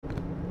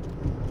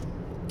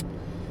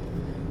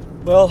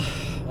Well,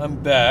 I'm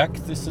back.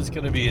 This is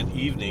going to be an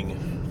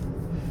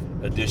evening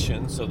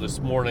edition. So this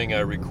morning I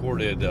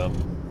recorded a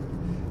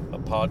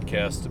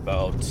podcast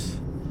about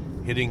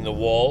hitting the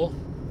wall,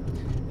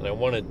 and I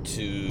wanted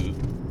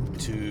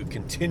to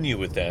continue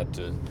with that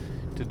to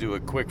do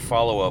a quick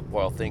follow up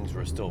while things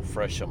were still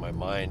fresh on my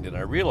mind. And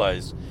I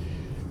realized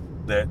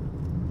that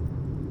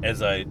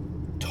as I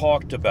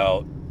talked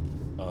about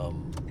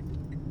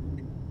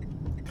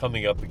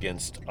coming up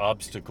against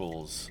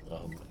obstacles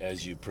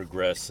as you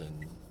progress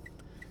in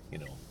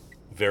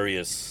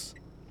various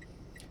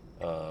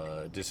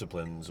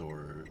disciplines,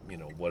 or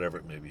whatever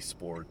it may be,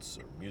 sports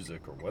or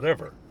music or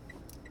whatever,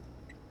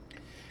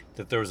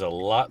 that there was a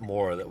lot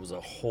more. There was a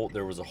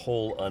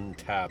whole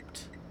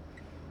untapped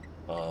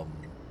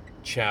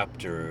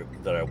chapter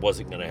that I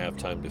wasn't going to have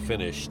time to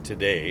finish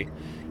today,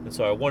 and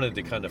so I wanted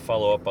to kind of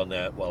follow up on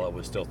that while I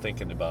was still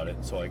thinking about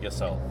it. So I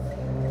guess I'll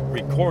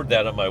record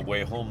that on my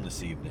way home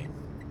this evening,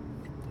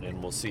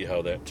 and we'll see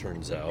how that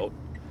turns out.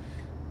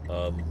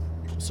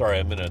 Sorry,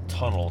 I'm in a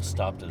tunnel,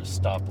 stopped at a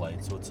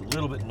stoplight, so it's a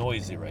little bit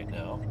noisy right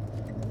now.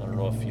 I don't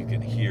know if you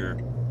can hear.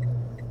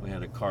 We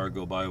had a car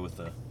go by with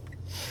a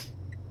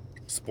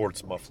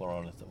sports muffler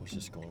on it that was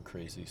just going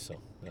crazy,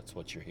 so that's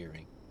what you're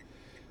hearing.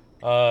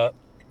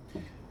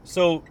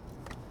 So,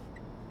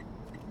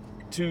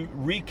 to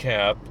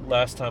recap,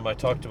 last time I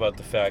talked about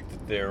the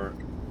fact that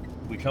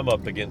we come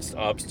up against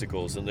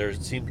obstacles, and there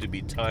seem to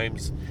be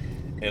times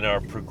in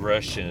our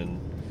progression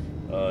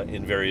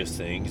in various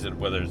things, and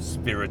whether it's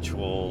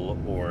spiritual,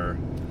 or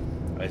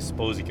I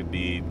suppose it could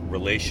be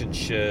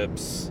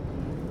relationships,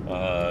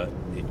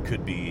 it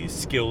could be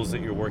skills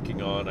that you're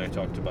working on. I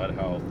talked about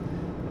how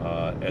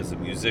as a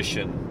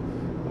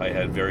musician I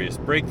had various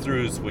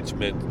breakthroughs, which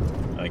meant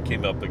I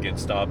came up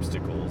against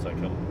obstacles. I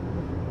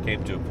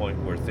came to a point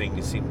where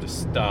things seemed to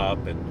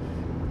stop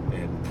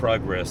and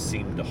progress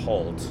seemed to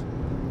halt,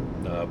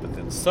 but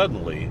then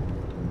suddenly,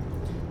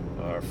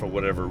 for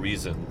whatever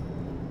reason,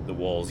 the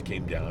walls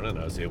came down and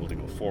I was able to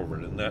go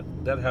forward. And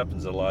that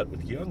happens a lot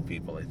with young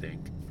people, I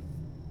think.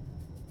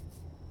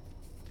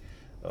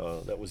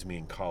 That was me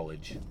in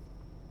college.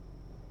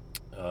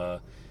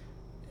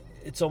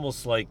 It's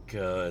almost like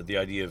the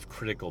idea of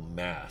critical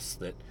mass,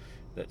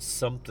 that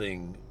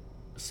something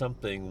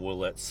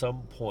will at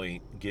some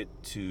point get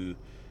to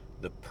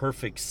the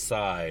perfect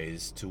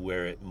size to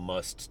where it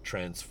must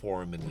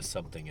transform into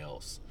something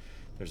else.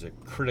 There's a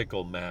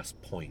critical mass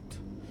point.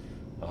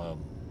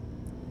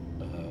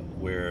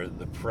 Where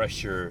the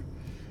pressure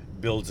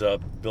builds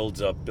up,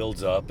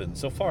 and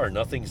so far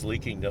nothing's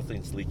leaking,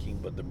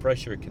 but the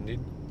pressure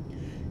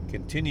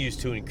continues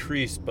to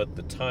increase, but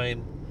the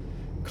time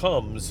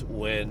comes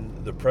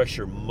when the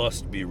pressure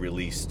must be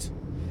released,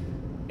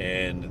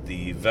 and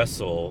the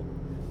vessel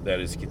that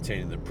is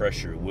containing the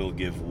pressure will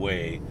give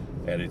way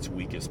at its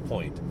weakest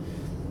point.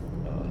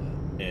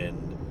 And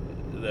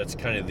that's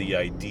kind of the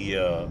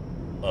idea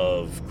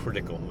of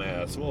critical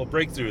mass. Well, a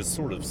breakthrough is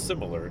sort of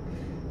similar,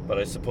 but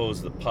I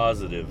suppose the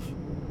positive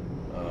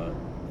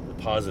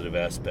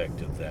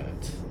aspect of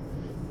that,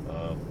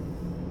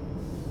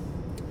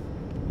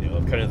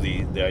 kind of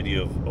the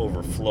idea of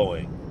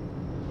overflowing.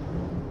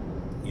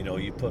 You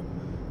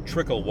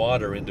trickle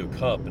water into a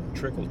cup and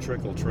trickle,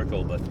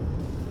 but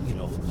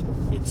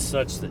it's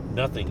such that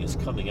nothing is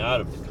coming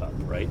out of the cup,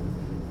 right?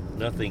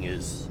 Nothing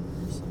is.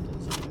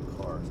 Something's in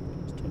the car.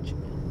 Something's touching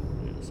it.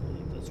 Yes, I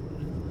think that's what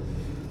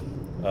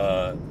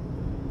it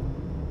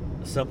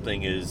is.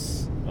 Something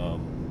is.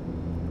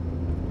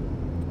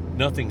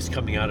 Nothing's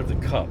coming out of the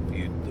cup.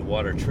 The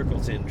water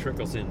trickles in,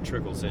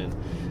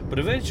 but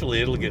eventually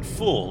it'll get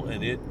full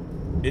and it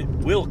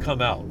will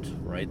come out,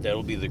 right?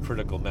 That'll be the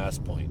critical mass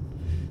point,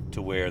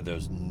 to where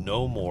there's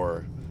no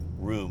more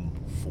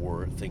room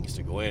for things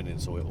to go in, and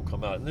so it will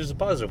come out. And there's a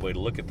positive way to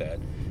look at that,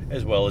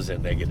 as well as a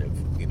negative.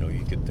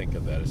 You can think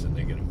of that as a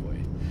negative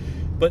way.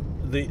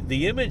 But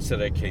the image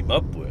that I came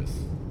up with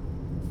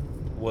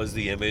was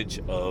the image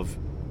of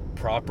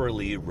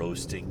properly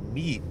roasting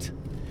meat.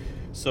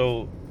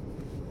 So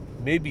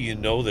maybe you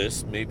know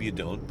this, maybe you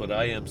don't, but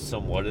I am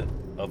somewhat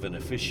of an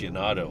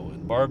aficionado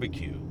in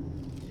barbecue,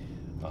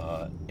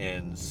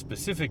 and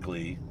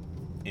specifically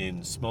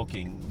in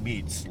smoking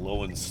meats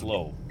low and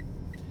slow,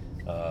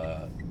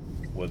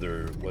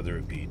 whether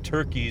it be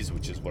turkeys,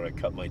 which is what I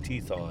cut my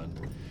teeth on,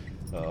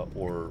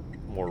 or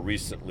more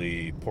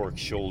recently pork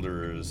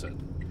shoulders, and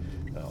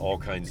all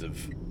kinds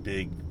of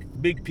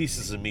big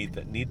pieces of meat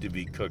that need to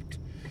be cooked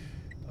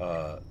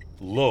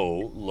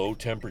low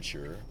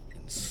temperature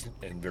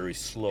and very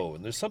slow.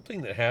 And there's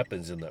something that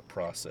happens in that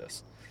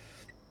process.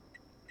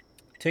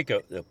 Take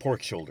a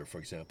pork shoulder, for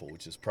example,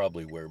 which is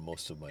probably where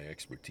most of my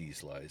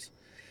expertise lies.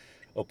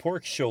 A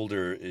pork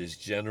shoulder is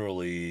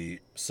generally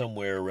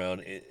somewhere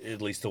around,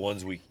 at least the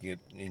ones we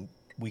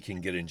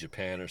can get in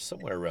Japan, are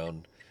somewhere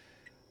around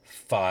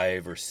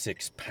 5 or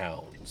 6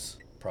 pounds,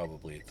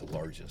 probably at the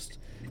largest.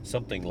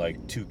 Something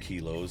like 2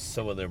 kilos.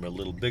 Some of them are a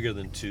little bigger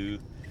than 2.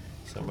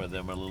 Some of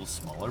them are a little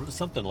smaller, but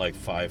something like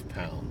 5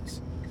 pounds.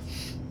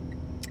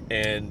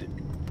 And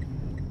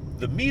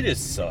the meat is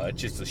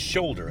such, it's a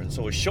shoulder, and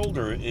so a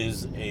shoulder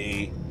is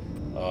a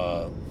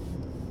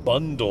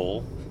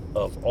bundle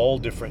of all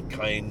different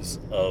kinds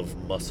of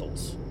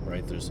muscles,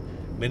 right? There's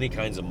many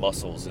kinds of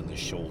muscles in the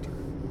shoulder.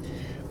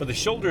 But the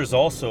shoulder is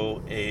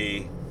also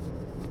a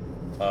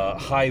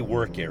high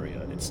work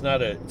area. It's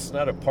not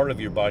a part of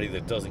your body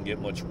that doesn't get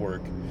much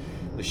work.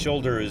 The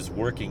shoulder is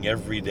working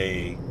every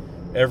day,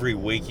 every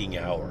waking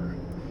hour.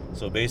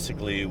 So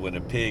basically, when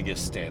a pig is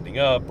standing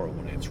up, or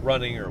when it's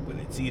running, or when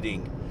it's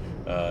eating,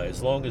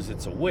 as long as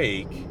it's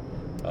awake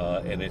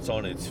and it's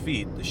on its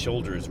feet, the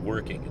shoulder is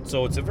working. And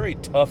so it's a very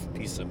tough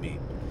piece of meat.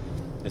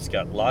 It's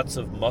got lots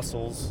of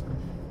muscles,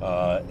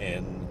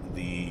 and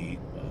the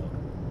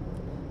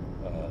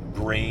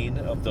grain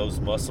of those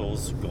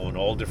muscles go in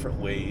all different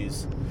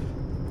ways.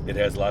 It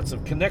has lots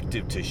of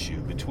connective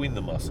tissue between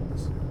the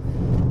muscles.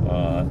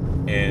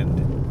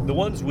 And the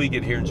ones we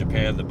get here in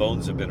Japan, the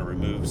bones have been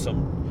removed.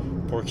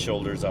 Some pork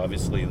shoulders,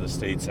 obviously, in the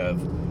States have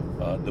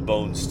the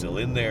bones still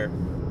in there.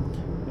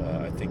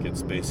 I think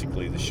it's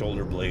basically the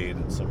shoulder blade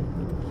and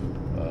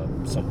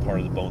some part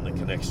of the bone that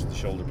connects to the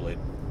shoulder blade.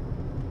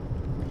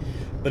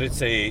 But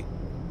it's a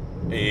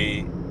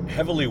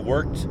heavily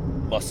worked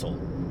muscle,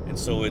 and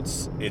so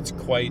it's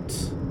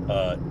quite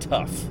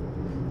tough.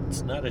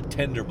 It's not a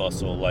tender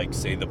muscle like,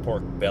 say, the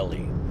pork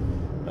belly.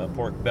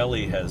 Pork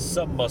belly has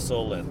some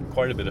muscle and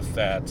quite a bit of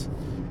fat,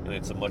 and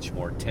it's a much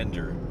more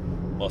tender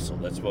muscle.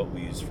 That's what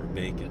we use for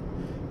bacon.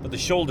 But the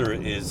shoulder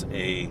is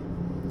a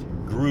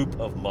group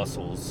of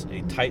muscles,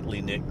 a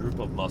tightly knit group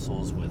of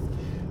muscles with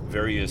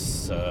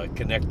various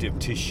connective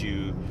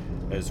tissue,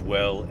 as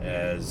well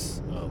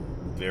as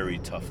very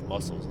tough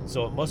muscles. And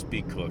so it must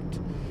be cooked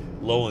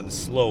low and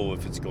slow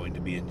if it's going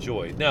to be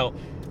enjoyed. Now,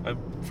 I'm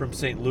from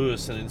St.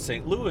 Louis, and in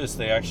St. Louis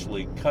they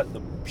actually cut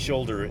the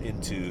shoulder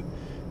into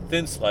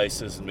thin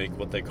slices and make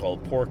what they call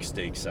pork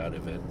steaks out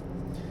of it.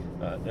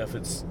 If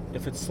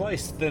it's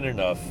sliced thin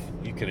enough,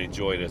 you can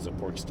enjoy it as a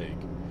pork steak.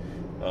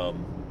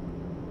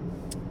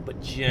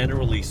 But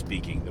generally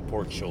speaking, the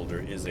pork shoulder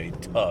is a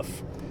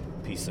tough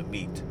piece of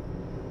meat,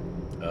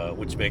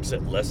 which makes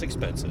it less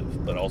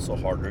expensive, but also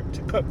harder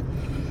to cook.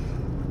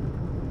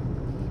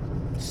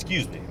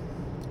 Excuse me.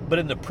 But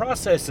in the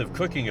process of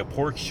cooking a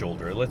pork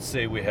shoulder, let's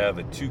say we have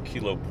a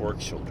 2-kilo pork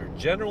shoulder.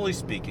 Generally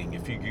speaking,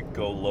 if you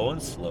go low and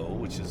slow,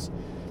 which is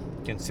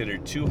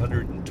considered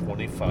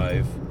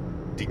 225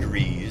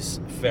 degrees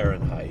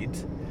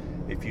Fahrenheit,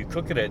 if you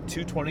cook it at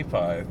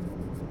 225,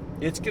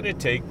 it's going to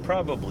take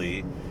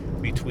probably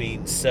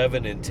between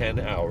 7 and 10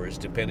 hours,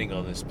 depending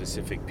on the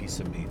specific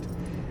piece of meat.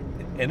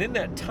 And in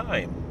that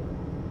time,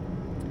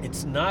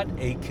 it's not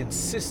a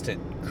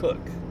consistent cook.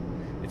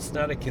 It's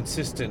not a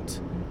consistent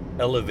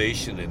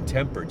elevation in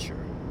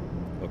temperature,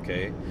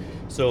 okay?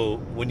 So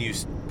when you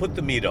put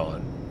the meat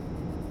on,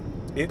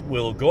 it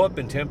will go up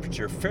in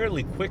temperature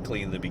fairly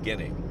quickly in the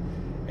beginning.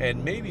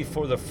 And maybe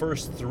for the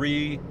first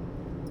 3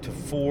 to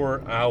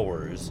 4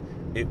 hours,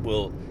 it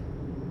will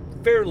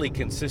fairly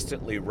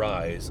consistently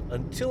rise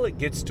until it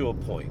gets to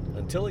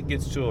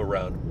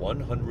around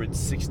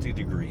 160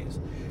 degrees.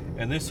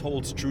 And this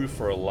holds true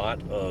for a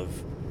lot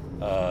of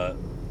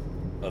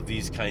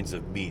these kinds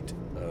of meat.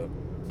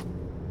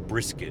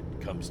 Brisket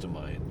comes to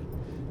mind,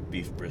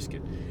 beef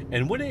brisket.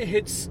 And when it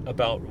hits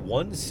about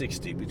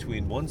 160,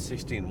 between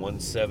 160 and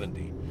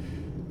 170,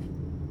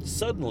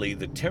 suddenly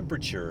the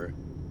temperature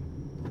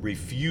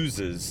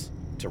refuses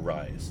to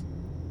rise.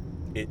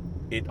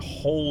 It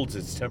holds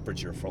its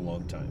temperature for a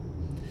long time.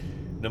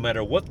 No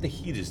matter what the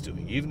heat is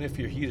doing, even if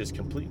your heat is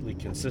completely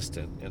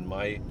consistent, and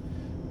my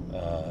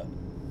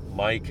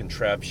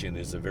contraption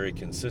is a very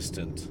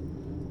consistent,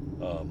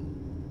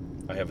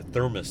 I have a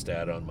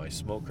thermostat on my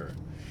smoker,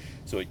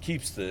 so it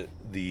keeps the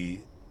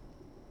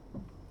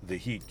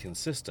heat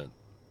consistent.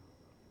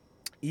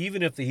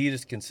 Even if the heat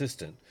is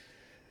consistent,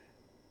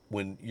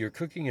 when you're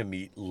cooking a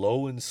meat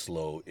low and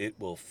slow, it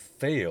will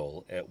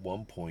fail at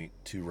one point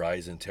to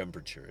rise in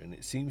temperature, and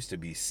it seems to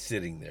be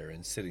sitting there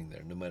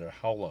no matter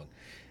how long.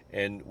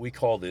 And we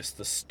call this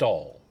the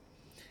stall.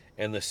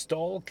 And the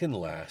stall can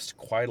last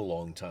quite a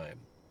long time.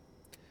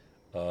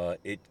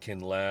 It can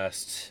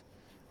last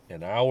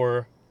an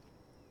hour,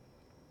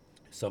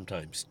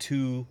 sometimes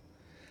 2.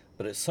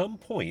 But at some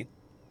point,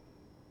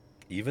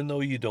 even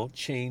though you don't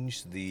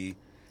change the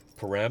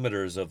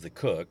parameters of the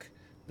cook,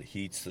 the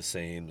heat's the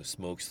same, the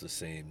smoke's the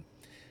same,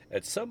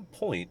 at some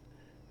point,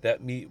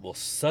 that meat will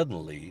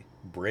suddenly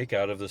break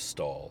out of the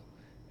stall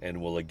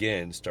and will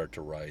again start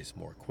to rise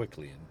more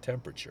quickly in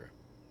temperature.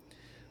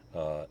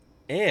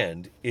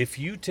 And if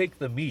you take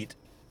the meat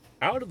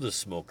out of the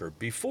smoker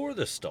before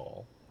the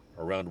stall,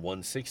 around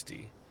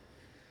 160,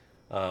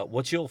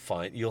 what you'll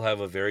find, you'll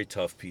have a very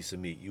tough piece of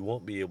meat. You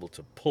won't be able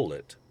to pull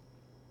it,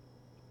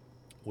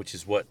 which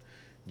is what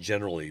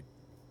generally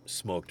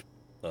smoked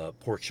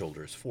pork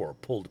shoulder is for,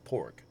 pulled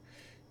pork.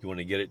 You want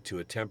to get it to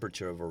a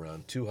temperature of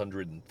around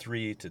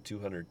 203 to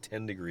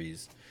 210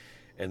 degrees,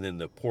 and then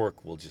the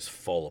pork will just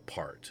fall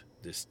apart.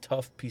 This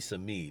tough piece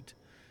of meat,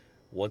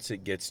 once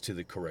it gets to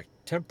the correct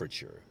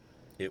temperature,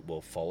 it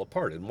will fall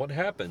apart. And what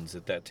happens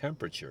at that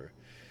temperature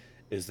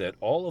is that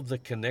all of the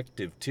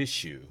connective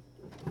tissue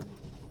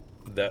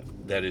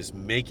that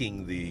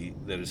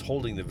is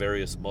holding the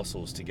various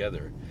muscles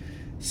together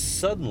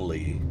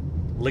suddenly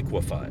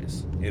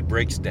liquefies. It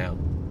breaks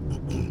down.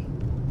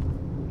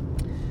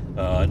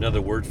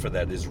 Another word for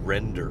that is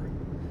render,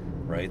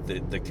 right?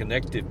 The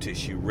connective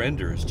tissue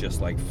renders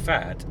just like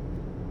fat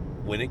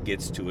when it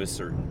gets to a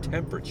certain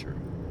temperature.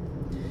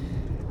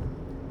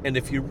 And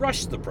if you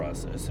rush the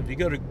process, if you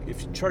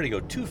try to go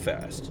too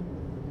fast,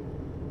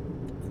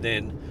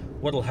 then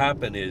what'll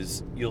happen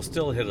is you'll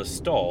still hit a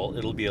stall.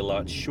 It'll be a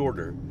lot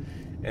shorter,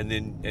 and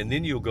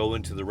then you'll go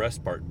into the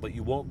rest part, but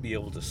you won't be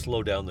able to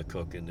slow down the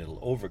cook, and it'll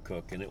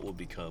overcook, and it will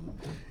become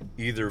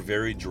either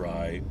very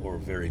dry or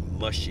very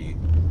mushy,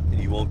 and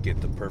you won't get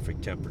the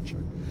perfect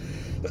temperature.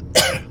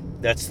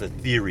 That's the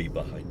theory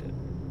behind it.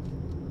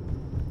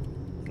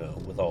 Now,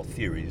 with all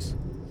theories,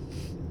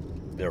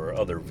 there are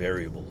other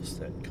variables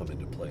that come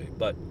into play,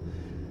 but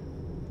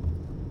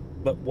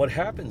what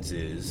happens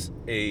is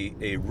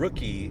a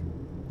rookie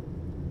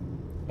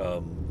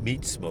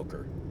meat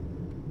smoker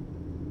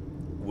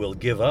will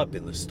give up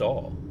in the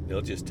stall.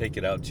 They'll just take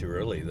it out too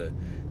early.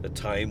 The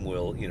time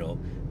will,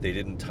 they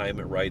didn't time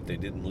it right. They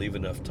didn't leave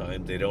enough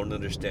time. They don't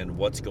understand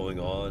what's going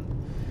on.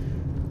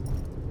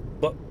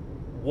 But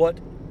what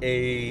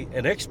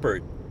an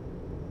expert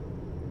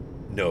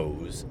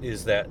knows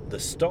is that the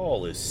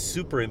stall is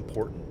super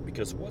important,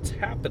 because what's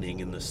happening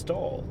in the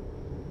stall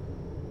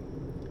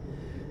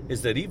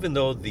is that even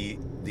though the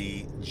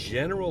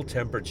general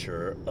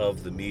temperature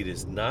of the meat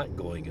is not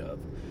going up,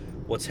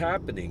 what's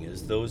happening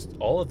is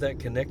all of that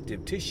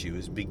connective tissue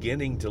is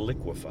beginning to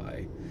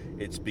liquefy.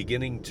 It's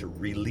beginning to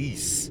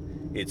release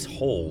its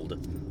hold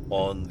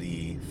on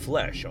the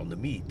flesh, on the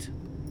meat.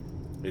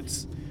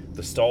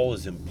 The stall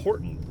is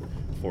important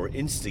for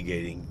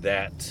instigating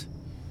that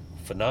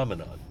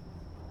phenomenon.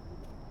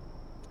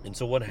 And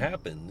so what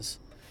happens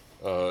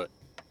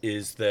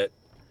is that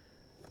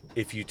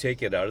if you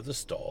take it out of the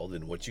stall,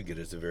 then what you get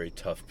is a very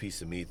tough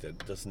piece of meat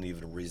that doesn't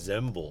even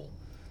resemble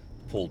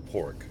pulled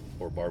pork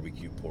or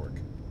barbecue pork.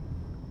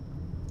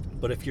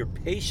 But if you're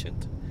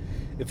patient,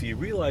 if you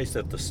realize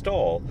that the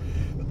stall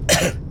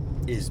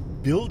is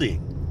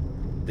building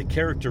the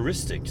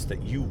characteristics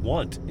that you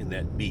want in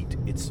that meat,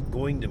 it's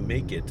going to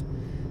make it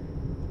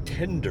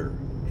tender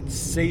and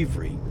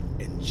savory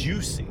and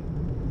juicy.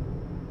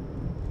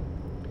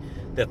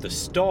 That the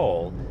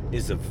stall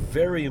is a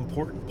very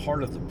important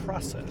part of the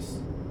process.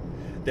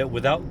 That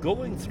without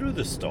going through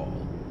the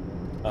stall,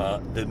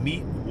 the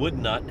meat would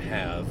not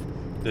have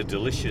the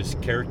delicious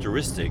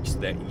characteristics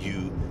that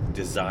you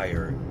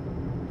desire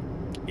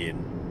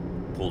in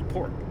pulled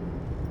pork.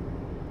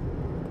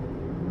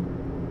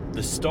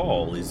 The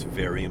stall is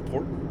very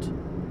important.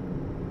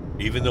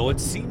 Even though it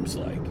seems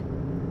like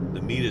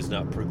the meat is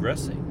not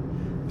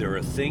progressing, there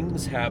are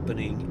things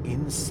happening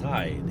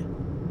inside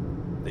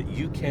that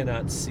you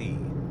cannot see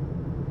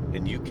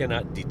and you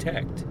cannot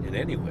detect in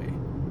any way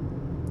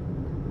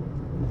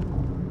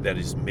that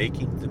is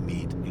making the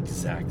meat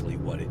exactly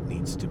what it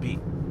needs to be.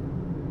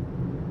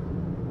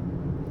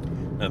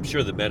 I'm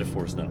sure the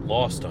metaphor is not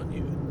lost on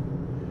you.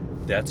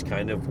 That's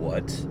kind of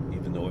what,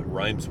 even though it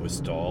rhymes with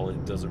stall,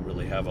 it doesn't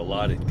really have a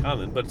lot in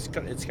common, but it's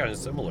kind of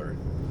similar,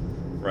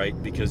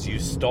 right? Because you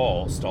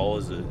stall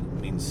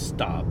means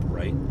stop,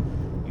 right?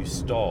 You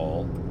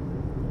stall,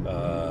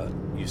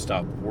 you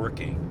stop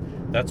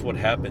working. That's what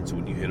happens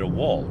when you hit a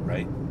wall,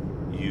 right?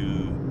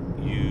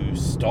 You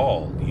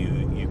stall.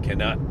 You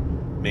cannot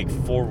make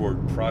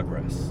forward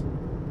progress,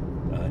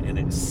 and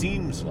it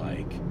seems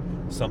like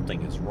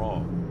something is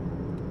wrong.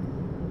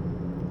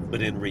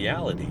 But in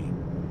reality,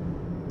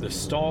 the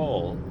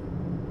stall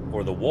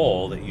or the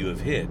wall that you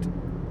have hit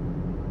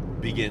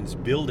begins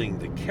building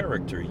the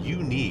character you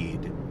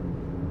need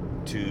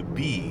to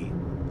be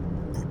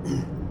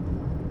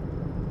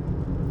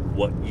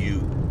what you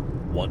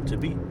want to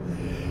be,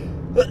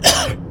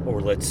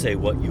 or let's say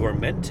what you are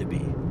meant to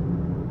be.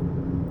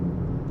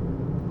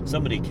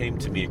 Somebody came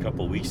to me a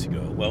couple of weeks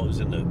ago. Well, it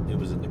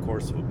was in the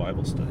course of a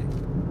Bible study.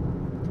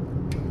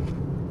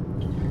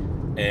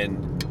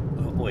 And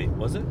wait,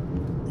 was it?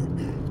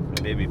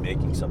 I may be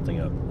making something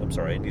up. I'm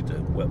sorry. I need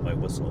to wet my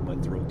whistle. My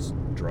throat's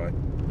dry.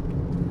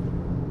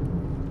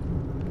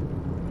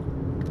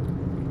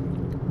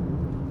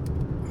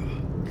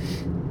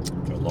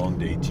 After a long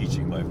day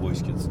teaching, my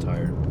voice gets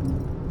tired.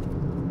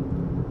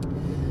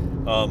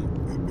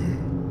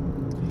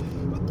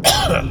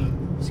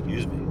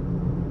 Excuse me.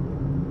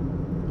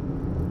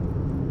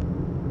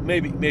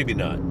 Maybe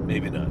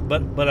not.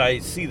 But I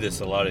see this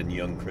a lot in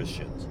young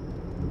Christians.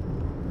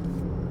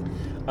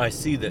 I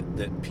see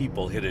that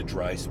people hit a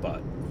dry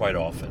spot quite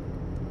often.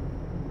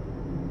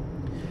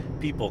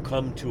 People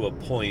come to a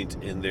point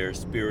in their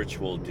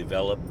spiritual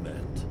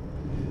development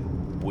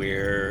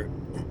where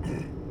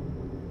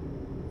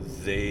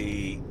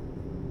they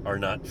are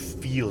not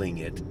feeling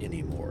it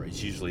anymore.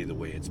 It's usually the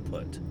way it's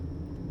put.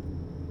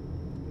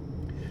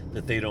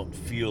 That they don't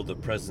feel the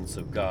presence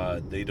of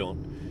God. They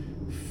don't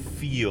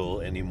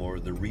feel anymore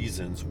the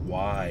reasons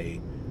why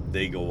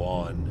they go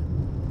on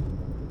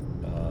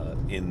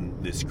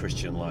in this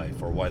Christian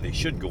life, or why they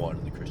should go on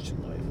in the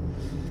Christian life.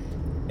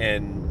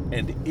 And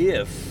And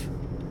if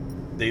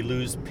they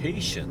lose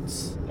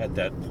patience at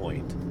that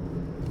point,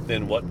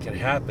 then what can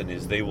happen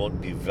is they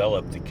won't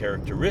develop the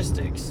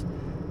characteristics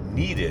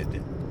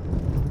needed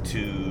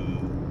to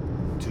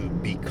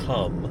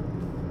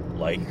become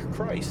like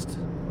Christ,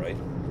 right?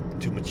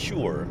 To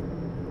mature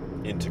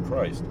into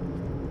Christ.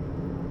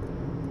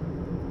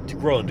 To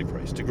grow into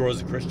Christ, to grow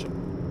as a Christian.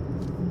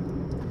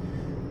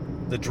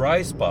 The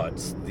dry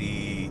spots,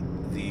 the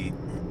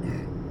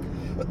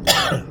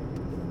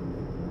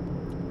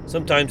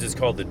sometimes it's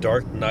called the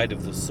dark night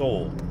of the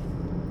soul,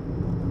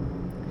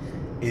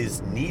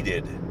 is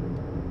needed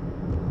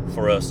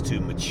for us to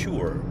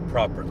mature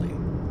properly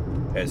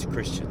as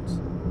Christians.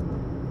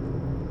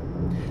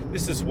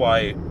 This is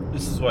why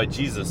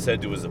Jesus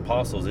said to his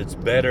apostles, it's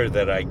better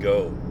that I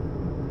go,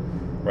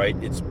 right?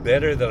 It's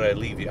better that I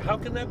leave you. How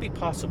can that be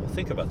possible?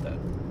 Think about that.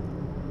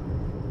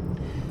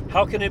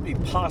 How can it be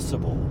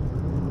possible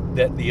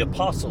that the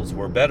apostles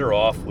were better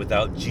off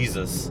without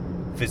Jesus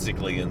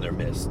physically in their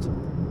midst?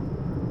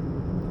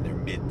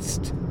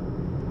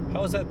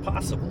 How is that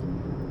possible?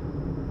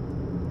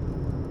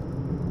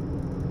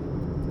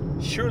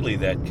 Surely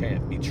that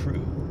can't be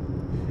true.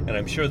 And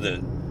I'm sure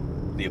that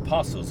the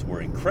apostles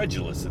were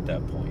incredulous at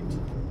that point.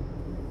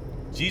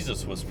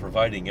 Jesus was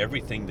providing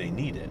everything they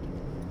needed,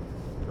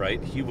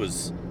 right? He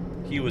was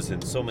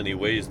in so many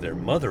ways their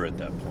mother at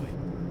that point.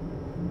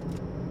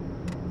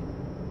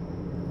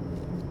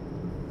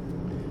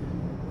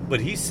 But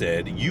he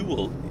said, you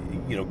will,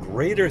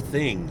 greater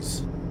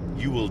things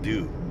you will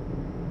do.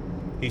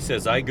 He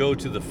says, I go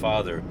to the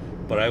Father,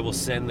 but I will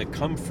send the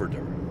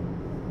Comforter.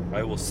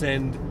 I will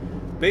send,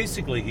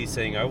 basically he's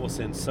saying, I will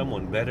send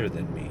someone better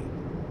than me.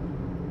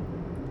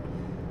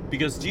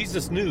 Because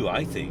Jesus knew,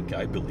 I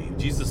believe,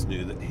 Jesus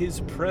knew that his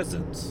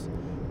presence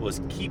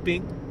was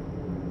keeping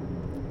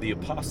the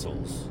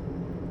apostles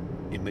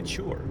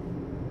immature.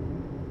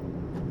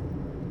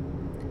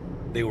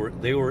 They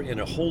were in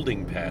a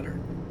holding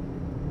pattern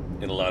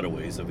in a lot of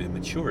ways of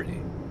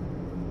immaturity.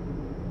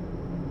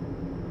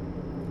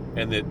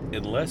 And that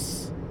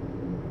unless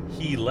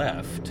he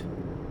left,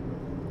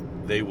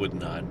 they would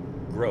not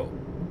grow.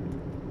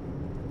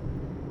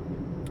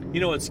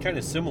 It's kind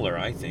of similar,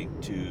 I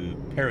think, to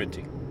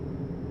parenting.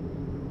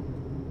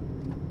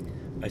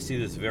 I see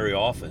this very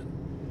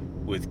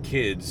often with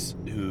kids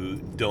who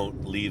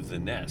don't leave the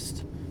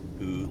nest,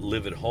 who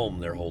live at home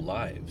their whole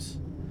lives.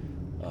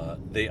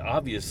 They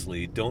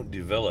obviously don't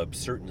develop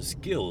certain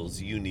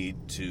skills you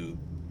need to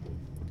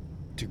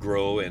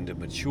grow and to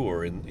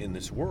mature in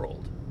this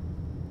world,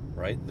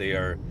 right? They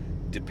are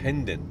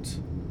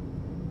dependent,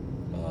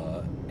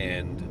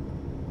 and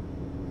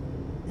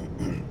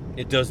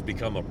it does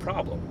become a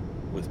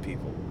problem with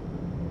people.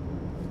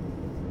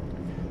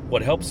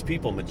 What helps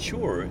people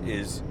mature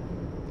is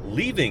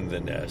leaving the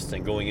nest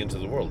and going into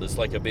the world. It's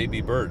like a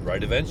baby bird,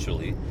 right?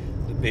 Eventually,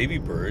 the baby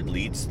bird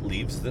leaves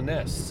the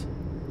nest.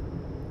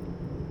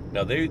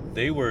 Now,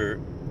 they were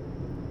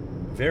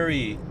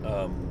very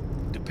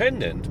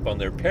dependent upon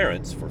their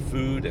parents for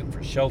food and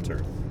for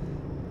shelter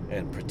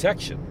and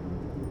protection.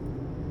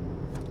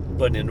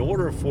 But in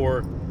order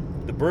for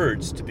the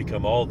birds to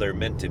become all they're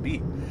meant to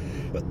be,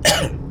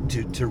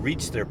 to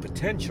reach their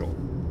potential,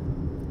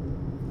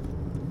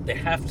 they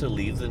have to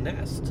leave the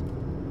nest.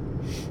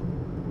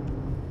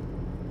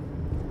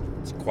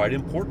 It's quite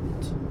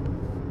important.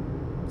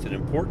 It's an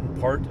important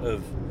part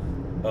of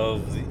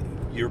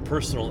your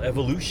personal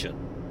evolution.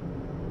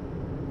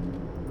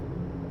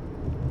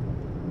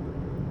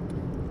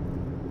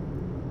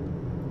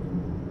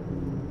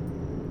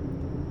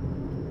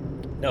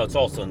 Now, it's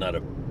also not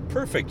a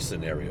perfect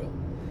scenario,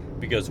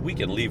 because we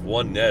can leave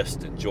one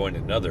nest and join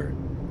another,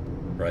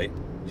 right?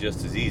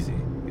 Just as easy.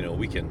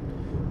 We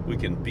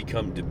can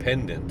become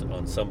dependent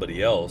on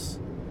somebody else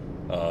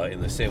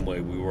in the same way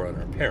we were on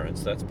our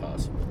parents. That's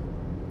possible.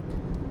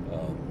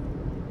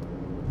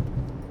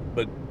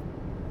 But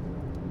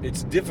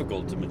it's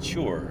difficult to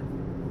mature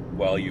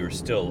while you're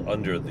still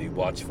under the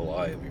watchful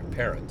eye of your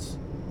parents.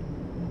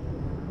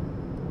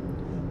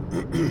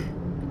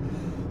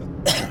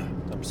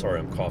 I'm sorry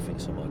I'm coughing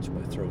so much.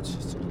 My throat's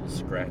just a little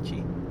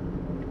scratchy.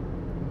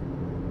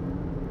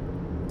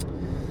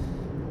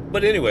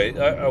 But anyway,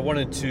 I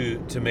wanted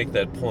to make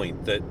that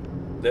point that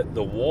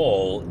the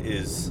wall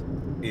is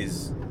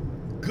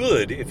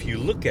good if you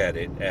look at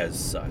it as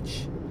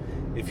such.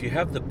 If you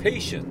have the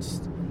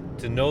patience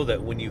to know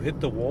that when you hit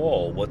the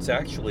wall, what's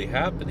actually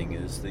happening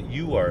is that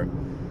you are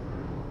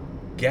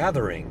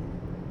gathering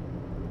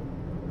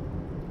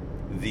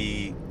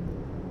the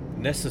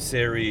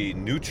necessary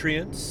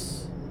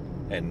nutrients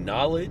and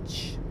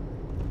knowledge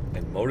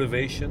and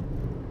motivation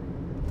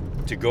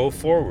to go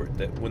forward,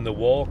 that when the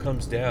wall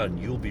comes down,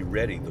 you'll be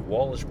ready. The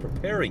wall is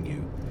preparing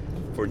you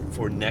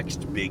for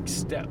next big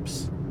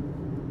steps.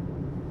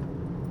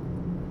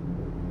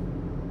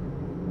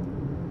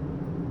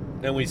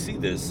 And we see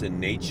this in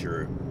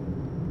nature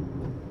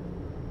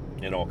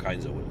in all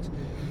kinds of ways.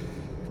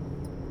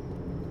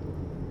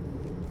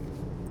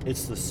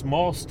 It's the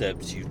small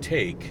steps you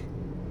take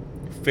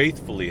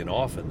faithfully and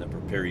often that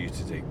prepare you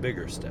to take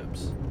bigger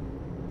steps.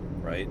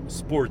 right?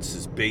 Sports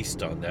is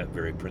based on that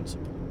very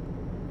principle.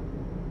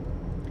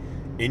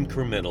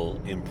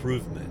 Incremental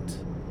improvement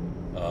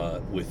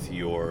with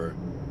your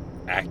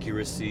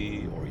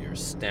accuracy or your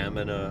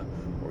stamina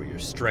or your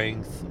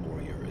strength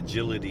or your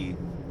agility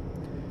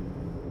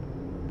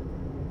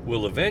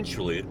will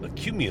eventually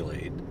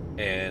accumulate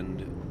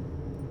and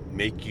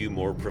make you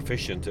more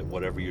proficient at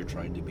whatever you're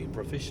trying to be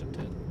proficient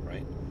in,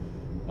 right?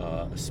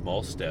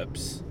 Small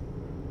steps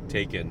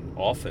taken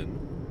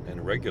often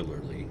and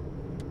regularly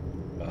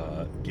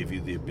give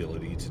you the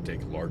ability to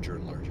take larger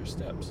and larger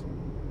steps.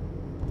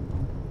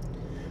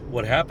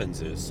 What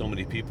happens is so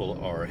many people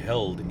are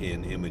held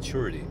in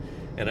immaturity.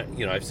 And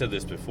I've said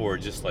this before,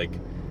 just like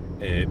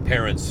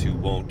parents who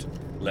won't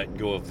let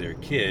go of their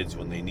kids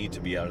when they need to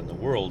be out in the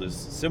world is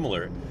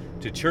similar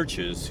to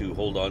churches who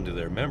hold on to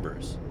their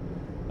members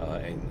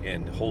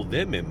and hold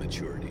them in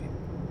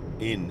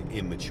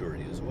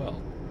immaturity as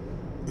well.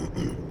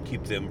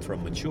 Keep them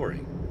from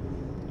maturing,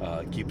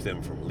 keep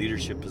them from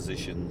leadership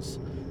positions,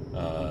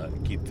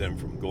 keep them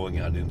from going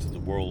out into the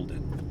world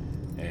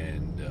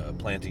and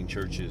planting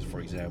churches, for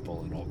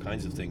example, and all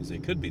kinds of things they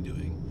could be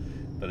doing,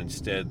 but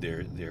instead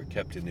they're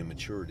kept in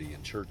immaturity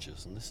in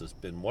churches. And this has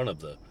been one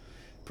of the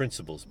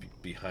principles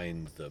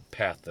behind the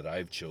path that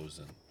I've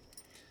chosen.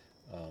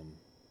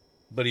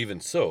 But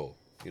even so,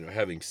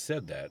 having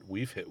said that,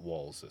 we've hit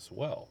walls as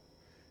well,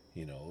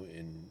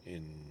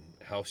 in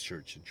house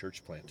church and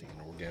church planting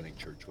and organic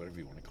church, whatever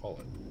you want to call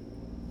it.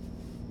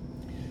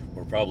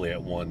 We're probably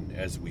at one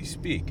as we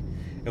speak.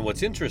 And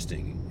what's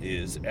interesting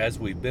is, as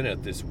we've been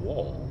at this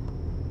wall,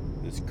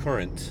 this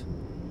current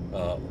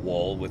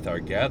wall with our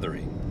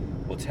gathering,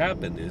 what's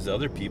happened is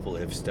other people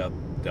have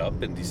stepped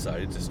up and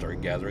decided to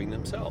start gathering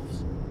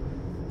themselves.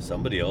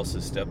 Somebody else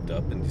has stepped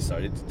up and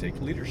decided to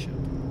take leadership.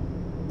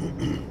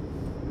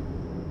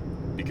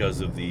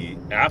 Because of the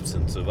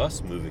absence of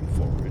us moving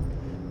forward,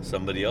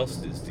 somebody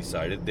else has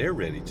decided they're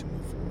ready to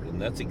move forward.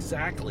 And that's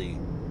exactly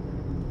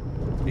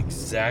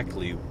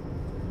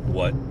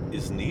what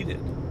is needed.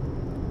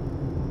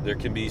 There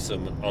can be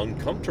some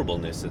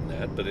uncomfortableness in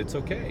that, but it's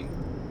okay.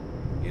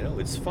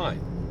 It's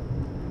fine.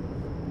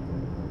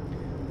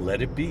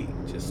 Let it be.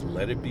 Just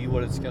let it be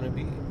what it's going to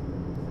be.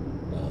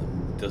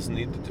 It doesn't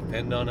need to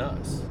depend on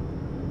us.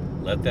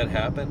 Let that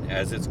happen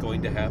as it's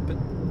going to happen.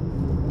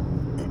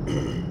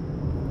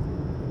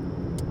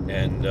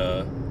 And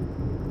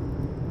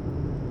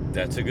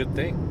that's a good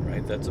thing,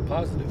 right? That's a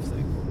positive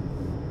thing.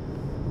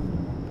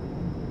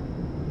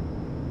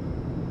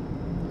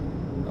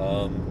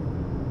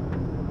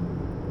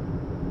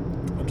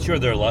 I'm sure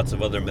there are lots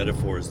of other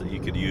metaphors that you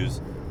could use.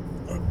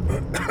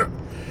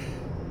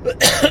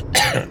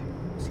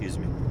 Excuse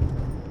me.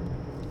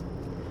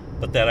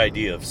 But that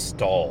idea of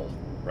stall,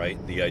 right?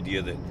 The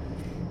idea that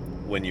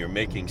when you're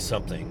making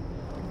something,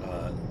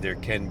 there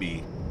can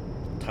be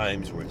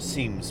times where it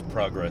seems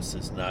progress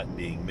is not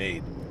being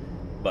made,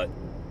 but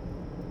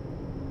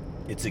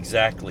it's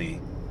exactly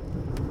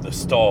the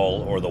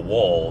stall or the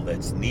wall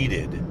that's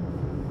needed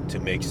to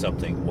make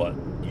something what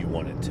you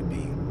want it to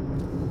be.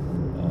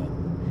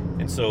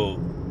 And so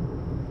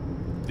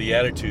the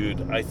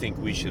attitude I think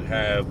we should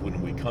have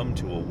when we come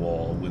to a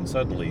wall, when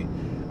suddenly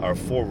our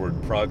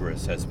forward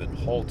progress has been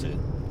halted,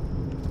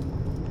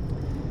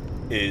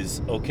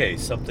 is, okay,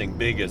 something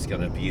big is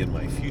going to be in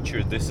my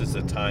future. This is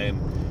a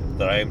time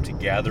that I am to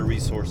gather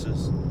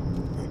resources,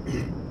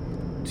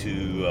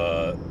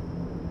 to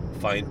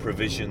find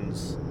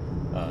provisions,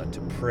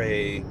 to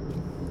pray,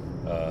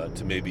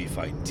 to maybe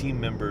find team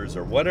members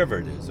or whatever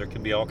it is. There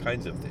can be all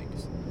kinds of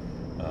things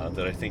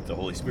that I think the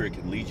Holy Spirit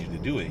can lead you to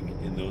doing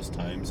in those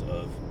times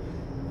of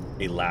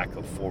a lack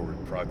of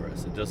forward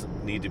progress. It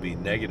doesn't need to be a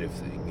negative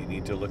thing. You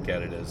need to look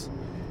at it as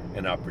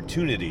an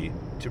opportunity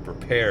to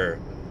prepare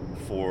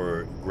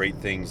for great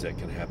things that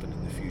can happen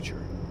in the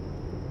future.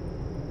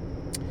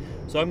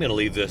 So I'm going to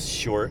leave this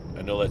short.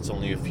 I know that's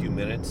only a few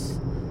minutes,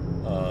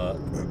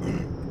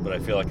 but I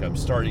feel like I'm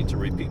starting to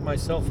repeat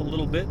myself a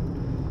little bit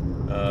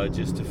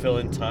just to fill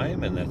in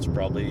time, and that's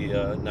probably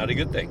not a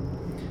good thing.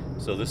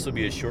 So this will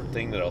be a short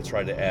thing that I'll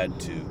try to add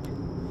to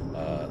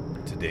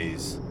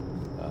today's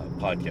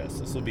podcast.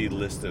 This will be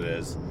listed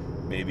as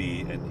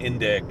maybe an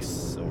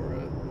index or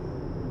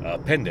an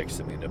appendix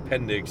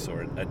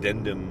or an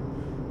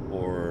addendum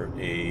or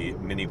a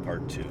mini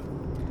part 2.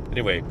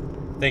 Anyway,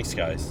 thanks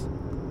guys.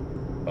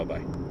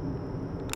 Bye-bye.